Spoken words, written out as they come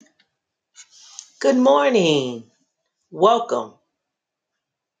Good morning. Welcome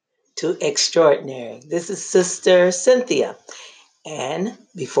to Extraordinary. This is Sister Cynthia. And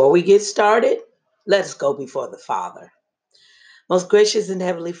before we get started, let us go before the Father. Most gracious and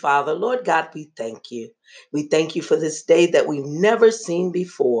heavenly Father, Lord God, we thank you. We thank you for this day that we've never seen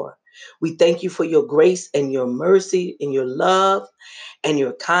before. We thank you for your grace and your mercy and your love and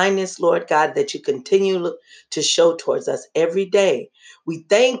your kindness, Lord God, that you continue to show towards us every day. We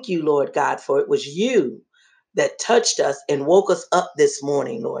thank you, Lord God, for it was you that touched us and woke us up this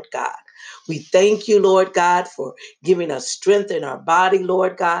morning, Lord God. We thank you, Lord God, for giving us strength in our body,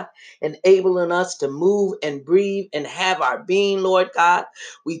 Lord God, enabling us to move and breathe and have our being, Lord God.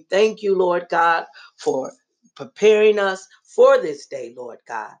 We thank you, Lord God, for preparing us for this day, Lord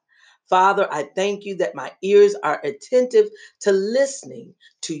God. Father, I thank you that my ears are attentive to listening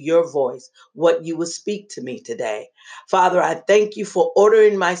to your voice, what you will speak to me today. Father, I thank you for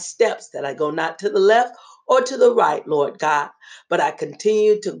ordering my steps that I go not to the left or to the right, Lord God, but I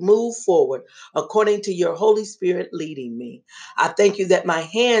continue to move forward according to your Holy Spirit leading me. I thank you that my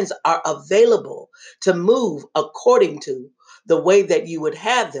hands are available to move according to the way that you would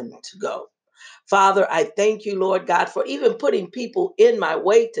have them to go. Father, I thank you, Lord God, for even putting people in my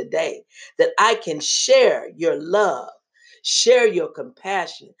way today that I can share your love, share your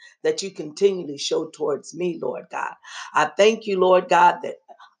compassion that you continually show towards me, Lord God. I thank you, Lord God, that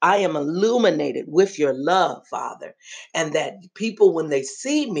I am illuminated with your love, Father, and that people, when they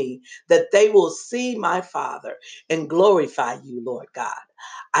see me, that they will see my Father and glorify you, Lord God.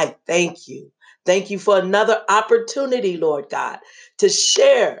 I thank you. Thank you for another opportunity, Lord God, to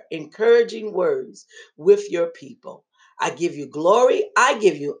share encouraging words with your people. I give you glory, I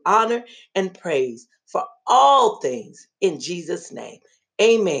give you honor and praise for all things in Jesus' name.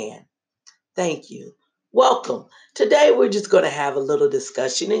 Amen. Thank you. Welcome. Today we're just going to have a little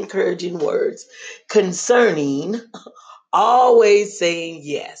discussion, encouraging words concerning always saying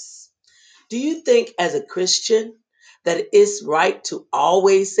yes. Do you think as a Christian that it's right to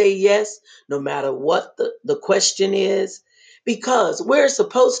always say yes, no matter what the question is? Because we're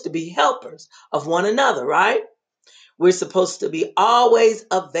supposed to be helpers of one another, right? We're supposed to be always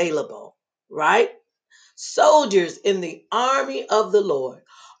available, right? Soldiers in the army of the Lord,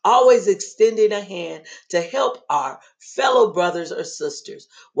 always extending a hand to help our fellow brothers or sisters,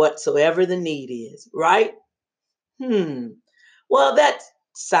 whatsoever the need is, right? Hmm. Well, that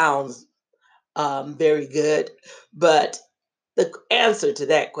sounds very good. But the answer to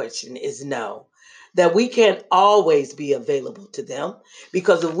that question is no, that we can't always be available to them,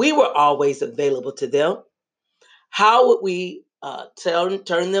 because if we were always available to them, how would we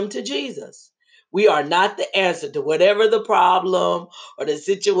turn them to Jesus? We are not the answer to whatever the problem or the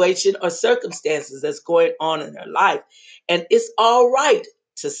situation or circumstances that's going on in their life. And it's all right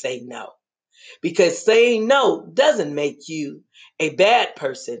to say no, because saying no doesn't make you a bad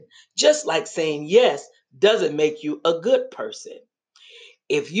person, just like saying yes doesn't make you a good person.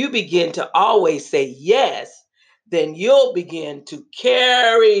 If you begin to always say yes, then you'll begin to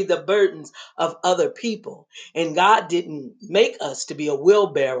carry the burdens of other people. And God didn't make us to be a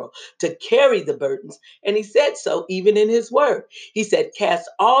wheelbarrow to carry the burdens. And He said so even in His word. He said, "Cast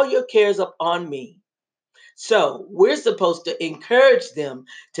all your cares upon me." So we're supposed to encourage them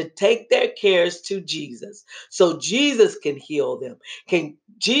to take their cares to Jesus so Jesus can heal them.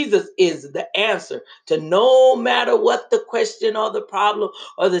 Jesus is the answer to no matter what the question or the problem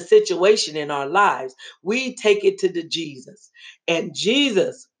or the situation in our lives. We take it to the Jesus, and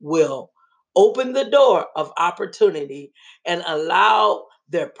Jesus will open the door of opportunity and allow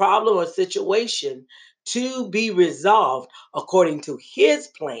their problem or situation to be resolved according to his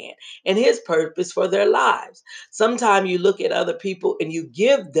plan and his purpose for their lives. Sometimes you look at other people and you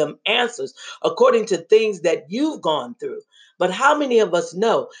give them answers according to things that you've gone through. But how many of us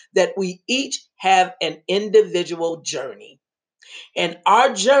know that we each have an individual journey? And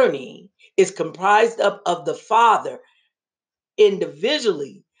our journey is comprised of the Father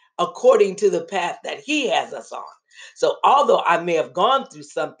individually according to the path that He has us on. So, although I may have gone through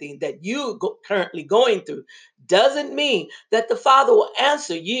something that you currently going through, doesn't mean that the Father will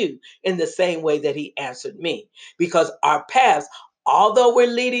answer you in the same way that He answered me, because our paths, although we're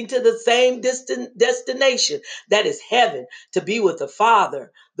leading to the same distant destination, that is heaven, to be with the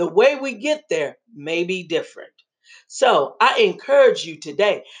Father, the way we get there may be different. So, I encourage you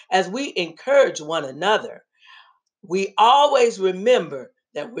today, as we encourage one another, we always remember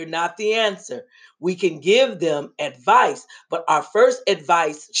that we're not the answer. We can give them advice, but our first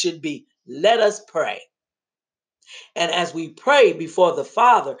advice should be, let us pray. And as we pray before the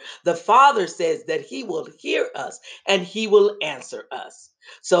Father says that he will hear us and he will answer us.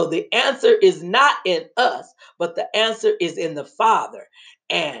 So the answer is not in us, but the answer is in the Father.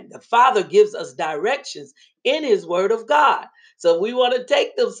 And the Father gives us directions in his word of God. So we want to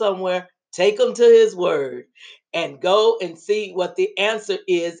take them somewhere, take them to his word and go and see what the answer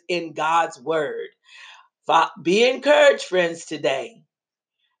is in God's word. Be encouraged, friends, today.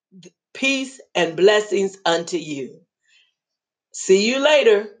 Peace and blessings unto you. See you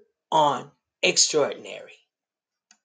later on Extraordinary.